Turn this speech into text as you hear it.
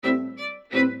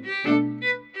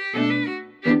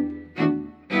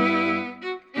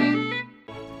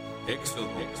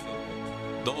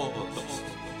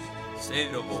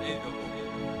0,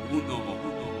 1,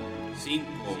 5.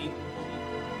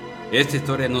 Esta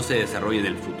historia no se desarrolla en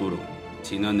el futuro,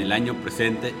 sino en el año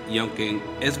presente, y aunque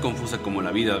es confusa como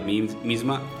la vida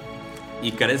misma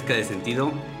y carezca de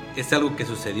sentido, es algo que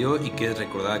sucedió y que es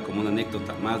recordada como una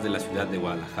anécdota más de la ciudad de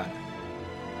Guadalajara.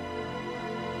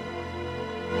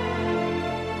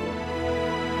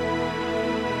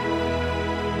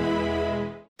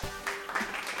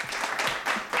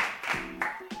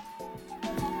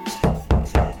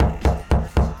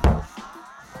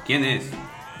 ¿Quién es?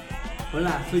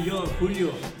 Hola, soy yo,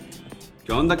 Julio.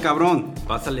 ¿Qué onda, cabrón?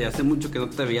 Pásale, hace mucho que no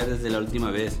te veía desde la última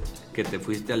vez que te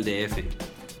fuiste al DF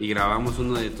y grabamos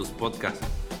uno de tus podcasts.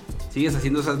 ¿Sigues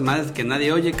haciendo esas madres que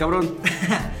nadie oye, cabrón?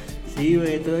 Sí,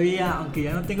 güey, todavía, aunque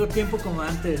ya no tengo tiempo como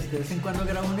antes. De vez en cuando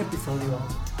grabo un episodio.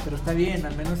 Pero está bien,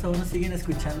 al menos aún nos siguen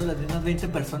escuchando las mismas 20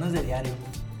 personas de diario.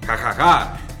 Ja, ja,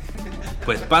 ja.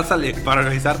 Pues pásale para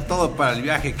revisar todo para el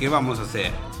viaje que vamos a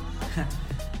hacer.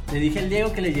 Le dije al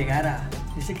Diego que le llegara.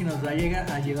 Dice que nos va a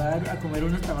llevar a comer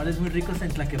unos tamales muy ricos en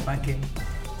Tlaquepaque.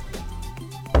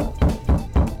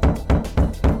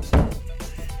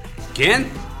 ¿Quién?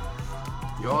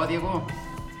 Yo, Diego.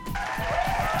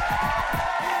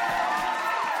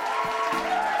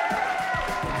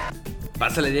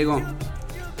 Pásale, Diego.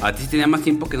 A ti tenía más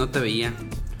tiempo que no te veía.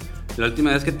 La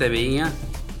última vez que te veía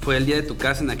fue el día de tu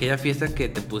casa, en aquella fiesta que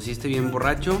te pusiste bien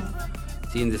borracho,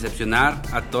 sin decepcionar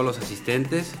a todos los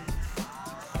asistentes,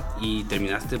 y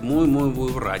terminaste muy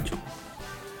borracho.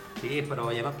 Sí,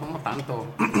 pero ya no tomo tanto.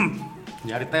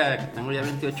 Y ahorita tengo ya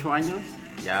 28 años,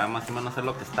 ya más o menos sé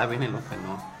lo que está bien y lo que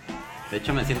no. De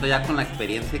hecho, me siento ya con la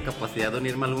experiencia y capacidad de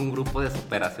unirme a algún grupo de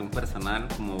superación personal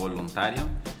como voluntario.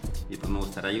 Y pues me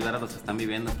gustaría ayudar a los que están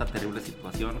viviendo esta terrible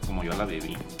situación como yo la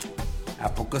viví. ¿A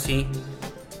poco sí?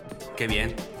 Qué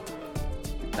bien.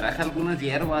 Traje algunas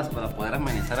hierbas para poder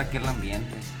amenizar aquel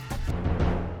ambiente.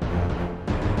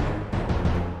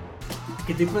 ¿A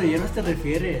qué tipo de hierbas te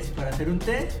refieres? ¿Para hacer un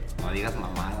té? No digas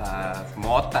mamadas.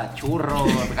 Mota, churros,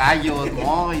 gallos,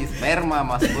 mois, esperma,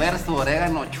 mastuerzo,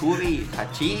 orégano, churi,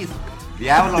 hachís,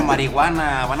 diablo,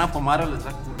 marihuana. ¿Van a fumar o les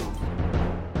da culo?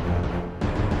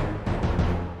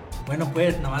 Bueno,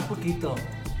 pues, nada más poquito.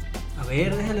 A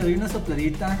ver, déjale doy una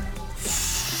sopladita.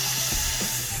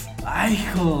 ¡Ay,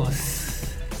 hijos!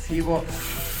 Sigo.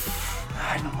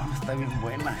 Ay, no mames, está bien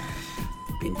buena.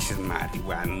 Pinches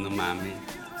marihuana, no mames.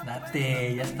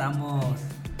 Date, ya estamos.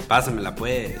 Pásamela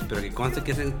pues, pero que conste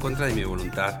que es en contra de mi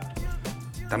voluntad.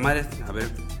 Tamales, a ver.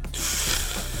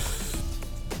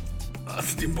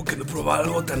 Hace tiempo que no probaba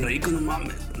algo tan rico, no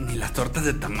mames. Ni las tortas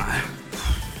de tamal.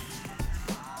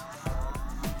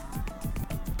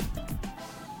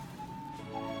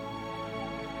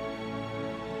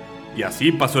 Y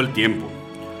así pasó el tiempo.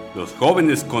 Los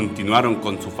jóvenes continuaron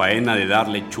con su faena de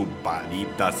darle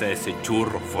chupaditas a ese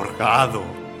churro forjado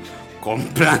con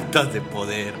plantas de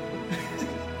poder.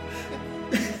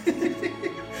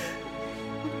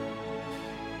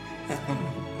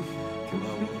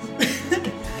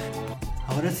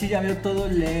 Ahora sí ya veo todo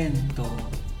lento.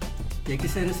 Y hay que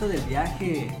hacer eso del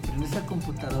viaje. Prende esa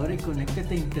computadora y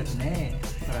conéctate a internet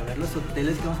para ver los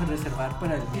hoteles que vamos a reservar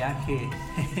para el viaje.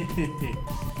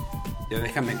 Ya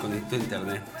déjame conecto a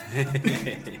internet.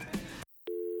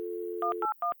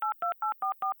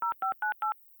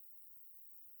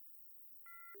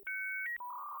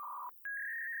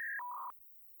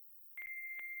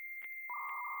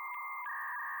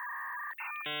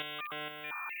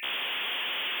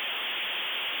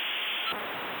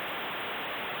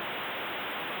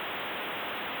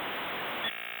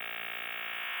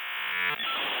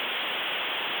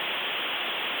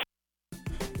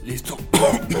 Listo.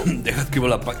 Deja escribo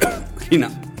la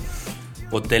página.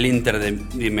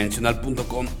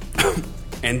 Hotelinterdimensional.com.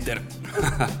 Enter.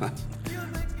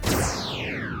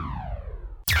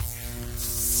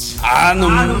 No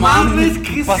mames,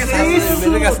 ¿qué es pasaste eso? de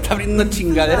verga, está abriendo una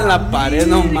chingadera en la pared,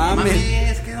 no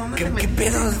mames. ¿Qué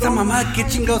pedo de esta mamada? ¿Qué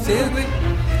chingados es, güey?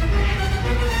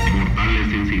 Mortales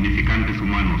e insignificantes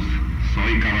humanos,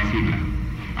 soy Kabazula,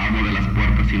 amo de las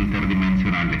puertas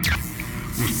interdimensionales.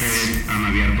 Ustedes han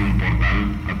abierto un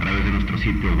portal a través de nuestro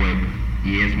sitio web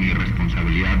y es mi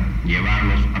responsabilidad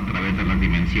llevarlos a través de las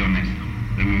dimensiones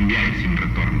en un viaje sin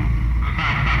retorno.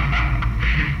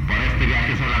 Para este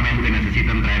viaje solamente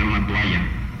necesitan traer una toalla,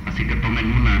 así que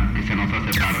tomen una que se nos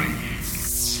hace tarde.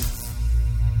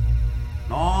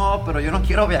 No, pero yo no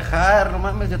quiero viajar, no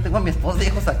mames, yo tengo a mi esposa y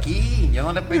hijos aquí. Yo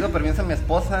no le he pedido permiso a mi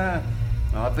esposa.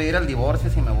 Me va a pedir el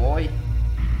divorcio si me voy.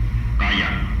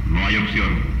 Calla, no hay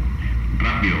opción.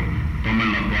 Rápido,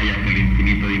 tomen la toalla que el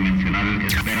infinito dimensional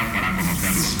espera para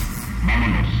conocerlos.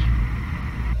 Vámonos.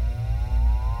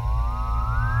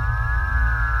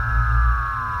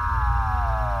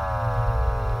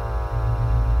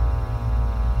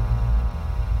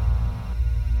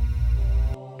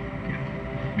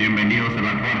 Bienvenidos a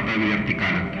la cuarta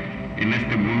vertical. En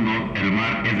este mundo el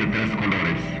mar es de 3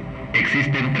 colores.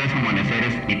 Existen 3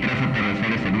 amaneceres y 3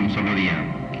 atardeceres en un solo día.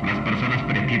 Las personas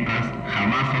pretitas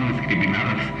jamás son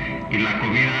discriminadas y la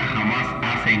comida jamás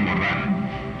hace engordar.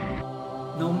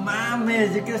 No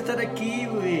mames, yo quiero estar aquí,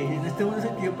 güey. En este mundo es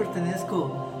el que yo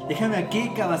pertenezco. Déjame aquí,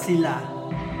 Cabasila.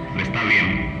 Está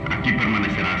bien, aquí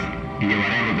permanecerás y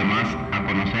llevaré a los demás a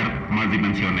conocer más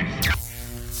dimensiones.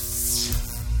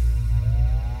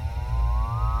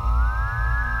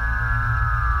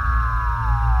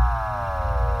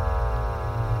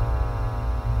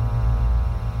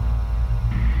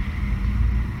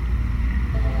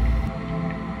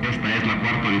 Esta es la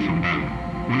cuarta horizontal,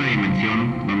 una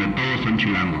dimensión donde todos son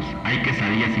chilangos. Hay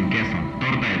quesadillas sin queso,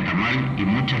 torta de tamal y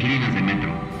muchas líneas de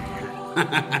metro.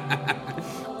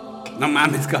 No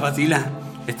mames, Cabasila.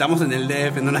 Estamos en el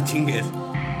DF, no la chingues.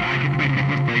 Ay, qué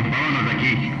pendejo estoy, vámonos de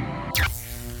aquí.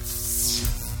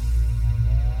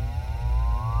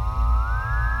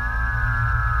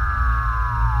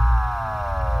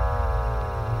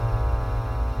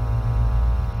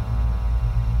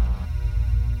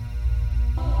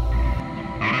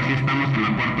 Ahora sí estamos en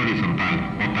la cuarta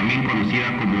horizontal, o también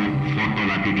conocida como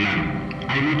Fotolatitlán.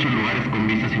 Hay muchos lugares con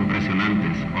vistas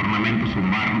impresionantes, ornamentos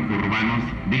urbanos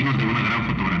dignos de una gran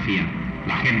fotografía.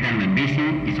 La gente anda en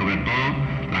bici y sobre todo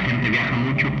la gente viaja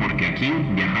mucho porque aquí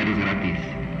viajar es gratis.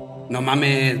 No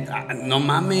mames, no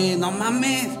mames, no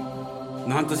mames.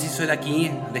 No, entonces sí soy de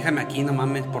aquí. Déjame aquí, no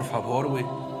mames, por favor, güey.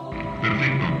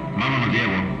 Perfecto, vámonos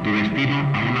Diego, tu destino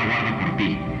aún aguarda por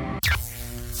ti.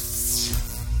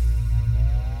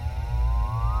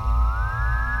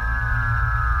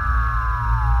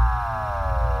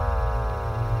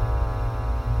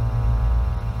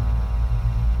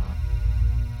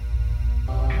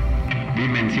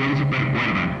 Dimensión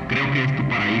supercuerda, creo que es tu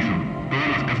paraíso. Todas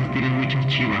las casas tienen muchas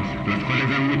chivas, las cuales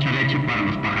dan mucha leche para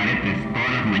los pajaretes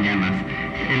todas las mañanas.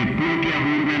 El pulque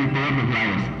abunda en todos los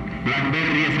lados.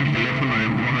 BlackBerry es el teléfono de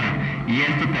moda y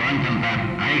esto te va a encantar.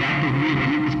 Hay gatos muy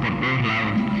bonitos por todos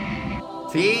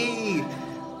lados. Sí.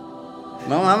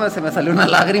 No mames, se me salió una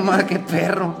lágrima, qué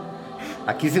perro.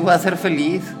 Aquí sí voy a ser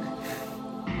feliz.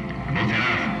 Lo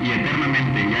serás, y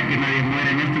eternamente, ya que nadie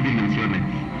muere en estas dimensiones.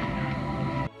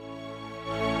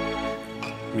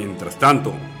 Mientras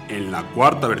tanto, en la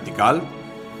cuarta vertical.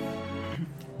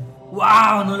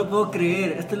 ¡Wow! No lo puedo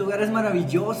creer. Este lugar es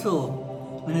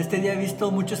maravilloso. En este día he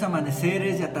visto muchos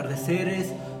amaneceres y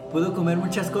atardeceres. Puedo comer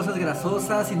muchas cosas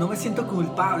grasosas y no me siento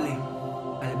culpable.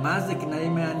 Además de que nadie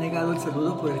me ha negado el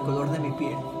saludo por el color de mi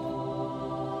piel.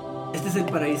 Este es el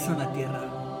paraíso en la tierra.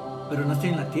 Pero no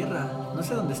estoy en la tierra. No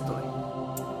sé dónde estoy.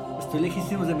 Estoy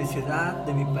lejísimos de mi ciudad,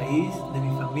 de mi país, de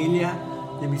mi familia,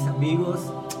 de mis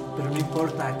amigos. Pero no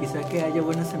importa, quizá que haya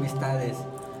buenas amistades,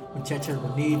 muchachas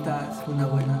bonitas, una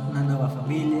nueva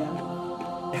familia.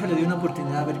 Déjale de una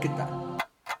oportunidad a ver qué tal.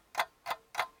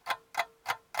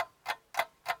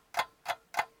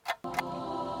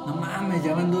 No mames,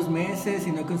 ya van 2 meses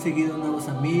y no he conseguido nuevos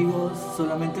amigos.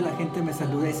 Solamente la gente me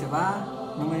saluda y se va.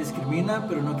 No me discrimina,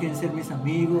 pero no quieren ser mis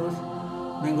amigos.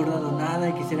 No he engordado nada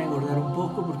y quisiera engordar un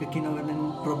poco porque aquí no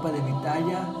venden ropa de mi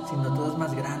talla, sino todas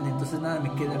más grande, entonces nada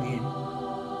me queda bien.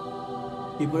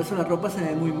 Y por eso la ropa se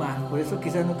ve muy mal. Por eso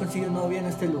quizás no consigo novia en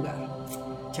este lugar.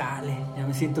 Chale, ya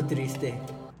me siento triste.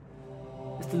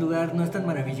 Este lugar no es tan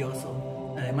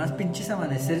maravilloso. Además, pinches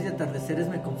amaneceres y atardeceres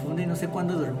me confunden y no sé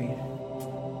cuándo dormir.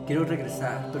 Quiero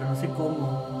regresar, pero no sé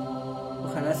cómo.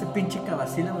 Ojalá ese pinche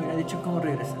Cabasila me hubiera dicho cómo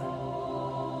regresar.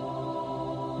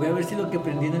 Voy a ver si lo que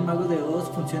aprendí en el Mago de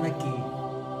Oz funciona aquí.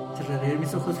 Cerraré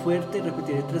mis ojos fuerte y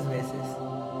repetiré 3 veces.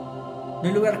 No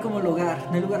hay lugar como el hogar,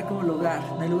 no hay lugar como el hogar,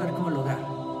 no hay lugar como el hogar.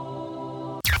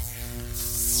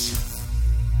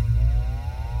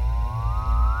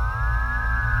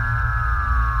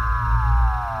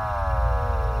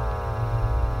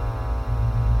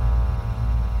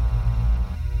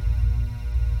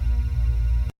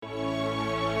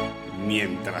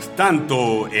 Mientras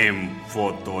tanto, en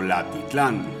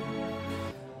Fotolatitlán.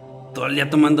 Todo el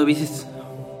día tomando bicis.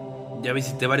 Ya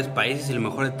visité varios países y lo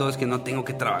mejor de todo es que no tengo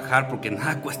que trabajar porque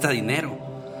nada cuesta dinero.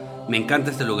 Me encanta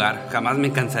este lugar, jamás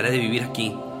me cansaré de vivir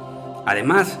aquí.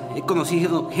 Además, he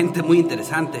conocido gente muy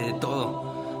interesante de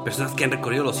todo. Personas que han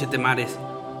recorrido los 7 mares,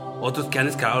 otros que han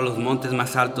escalado los montes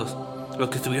más altos, los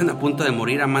que estuvieron a punto de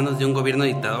morir a manos de un gobierno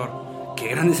dictador. ¡Qué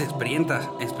grandes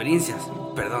experiencias!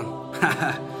 Perdón.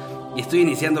 Y estoy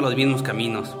iniciando los mismos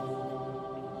caminos.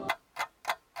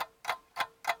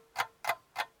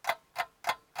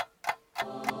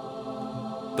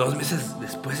 Dos meses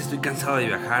después estoy cansado de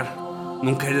viajar.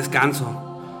 Nunca hay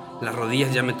descanso. Las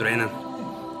rodillas ya me truenan.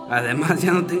 Además,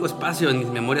 ya no tengo espacio en mis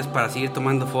memorias para seguir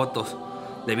tomando fotos.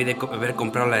 Debí de haber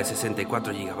comprado la de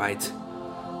 64 GB.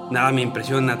 Nada me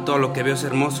impresiona, todo lo que veo es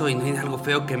hermoso y no hay algo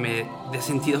feo que me dé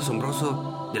sentido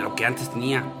asombroso de lo que antes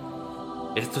tenía.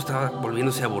 Esto estaba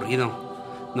volviéndose aburrido.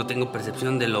 No tengo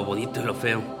percepción de lo bonito y lo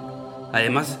feo.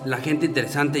 Además, la gente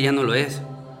interesante ya no lo es.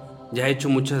 Ya he hecho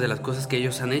muchas de las cosas que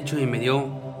ellos han hecho y me dio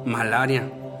malaria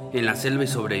en la selva y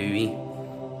sobreviví.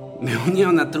 Me uní a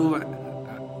una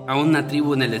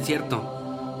tribu en el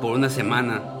desierto por una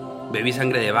semana. Bebí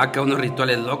sangre de vaca, unos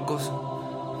rituales locos.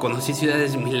 Conocí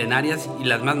ciudades milenarias y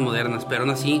las más modernas, pero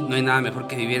aún así no hay nada mejor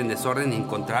que vivir en desorden y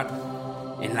encontrar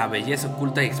en la belleza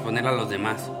oculta y exponerla a los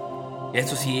demás.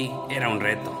 Eso sí era un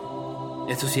reto.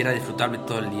 Eso sí era disfrutable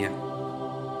todo el día.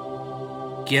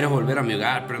 Quiero volver a mi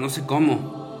hogar, pero no sé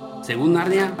cómo. Según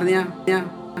Narnia,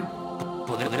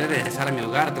 podré regresar a mi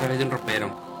hogar a través de un ropero.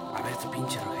 A ver, este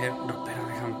pinche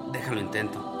ropero, déjalo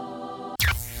intento.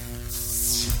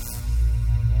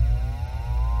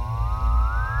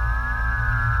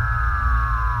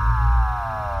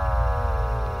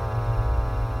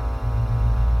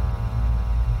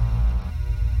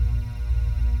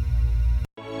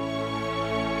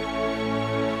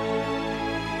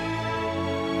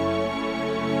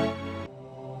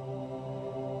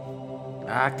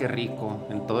 Ah, qué rico.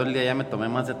 En todo el día ya me tomé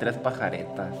más de 3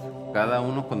 pajaretas, cada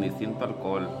uno con distinto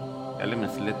alcohol. Ya le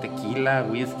mezclé tequila,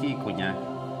 whisky y coñac.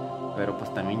 Pero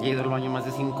pues también ya he ido al baño más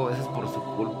de 5 veces por su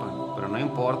culpa. Pero no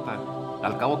importa.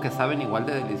 Al cabo que saben igual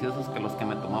de deliciosos que los que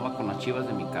me tomaba con las chivas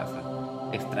de mi casa.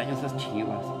 Extraño esas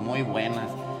chivas, muy buenas.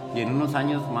 Y en unos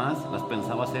años más las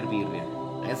pensaba hacer birria.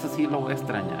 Eso sí lo voy a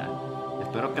extrañar.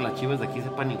 Espero que las chivas de aquí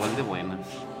sepan igual de buenas.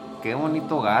 Qué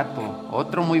bonito gato.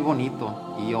 Otro muy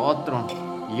bonito. Y otro.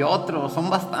 Son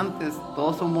bastantes.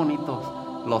 Todos son bonitos.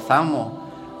 Los amo.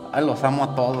 Ay, los amo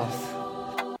a todos.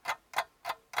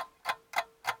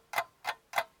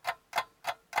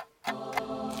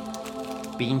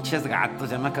 Pinches gatos,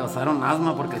 ya me causaron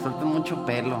asma porque sueltan mucho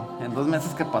pelo. En 2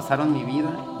 meses que pasaron mi vida,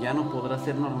 ya no podrá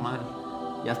ser normal.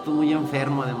 Ya estoy muy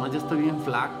enfermo, además ya estoy bien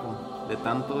flaco de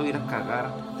tanto ir a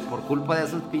cagar por culpa de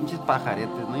esos pinches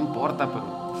pajaretes. No importa,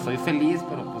 pero soy feliz,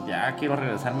 pero pues ya quiero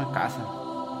regresarme a casa.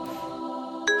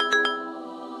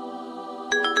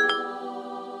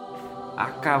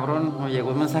 Ah, cabrón, me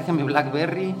llegó un mensaje en mi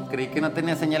BlackBerry. Creí que no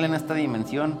tenía señal en esta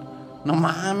dimensión. No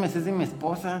mames, es de mi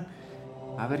esposa.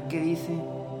 A ver qué dice.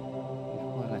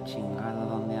 Hijo de la chingada,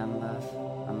 ¿dónde andas?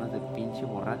 Andas de pinche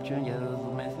borracho ya de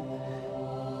 2 meses.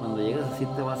 Cuando llegues así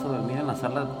te vas a dormir en la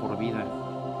sala por vida.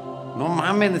 No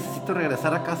mames, necesito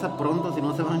regresar a casa pronto, si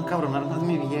no se va a encabronar más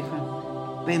mi vieja.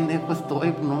 Pendejo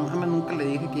estoy, no mames, nunca le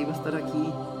dije que iba a estar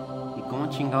aquí. ¿Y cómo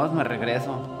chingados me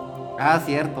regreso? Ah,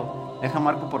 cierto, deja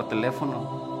marco por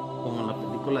teléfono, como en la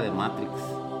película de Matrix.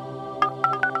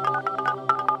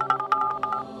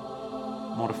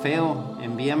 Morfeo,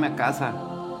 envíame a casa.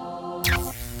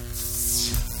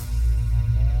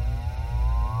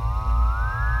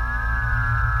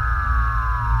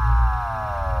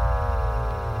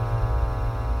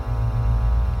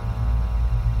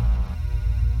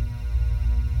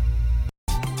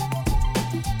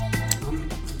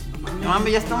 No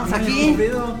mames, ya estamos aquí.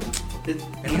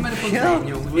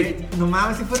 No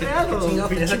mames, si fue real o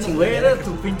pinche güera,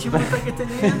 tu pinche puta que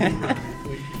tenía.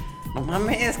 No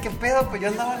mames, qué pedo, pues yo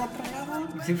andaba en otro lado.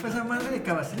 Si fue esa madre de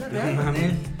Cabacila real. No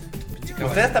mames.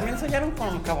 ¿Ustedes también soñaron con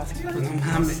el Cabacila? Pues no No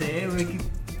mames. sé, güey.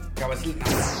 Cabacila.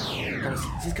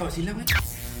 ¿Sí es Cabacila, güey?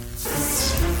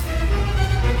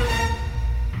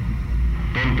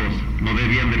 Tontos, no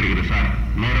debían de regresar,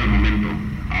 no era el momento.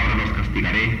 Ahora los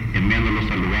castigaré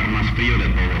enviándolos al lugar más frío de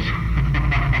todos.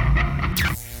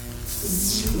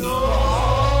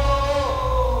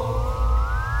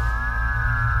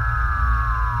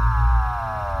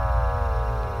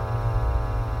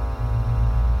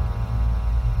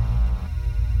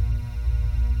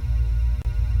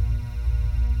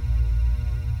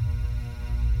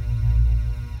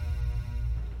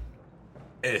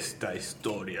 Esta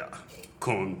historia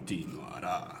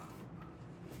continuará.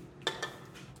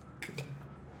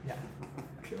 Ya.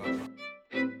 Qué bárbaro.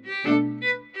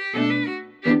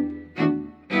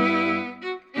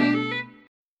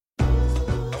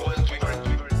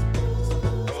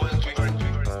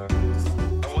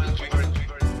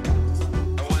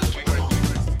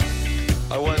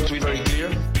 I want to be very clear.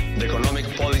 The economic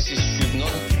policies should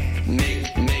not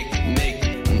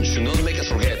make us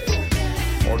forget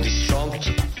or disrupt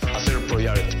as a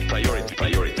priority.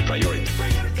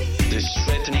 The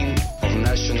strengthening of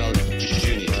national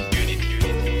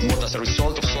unity. Mota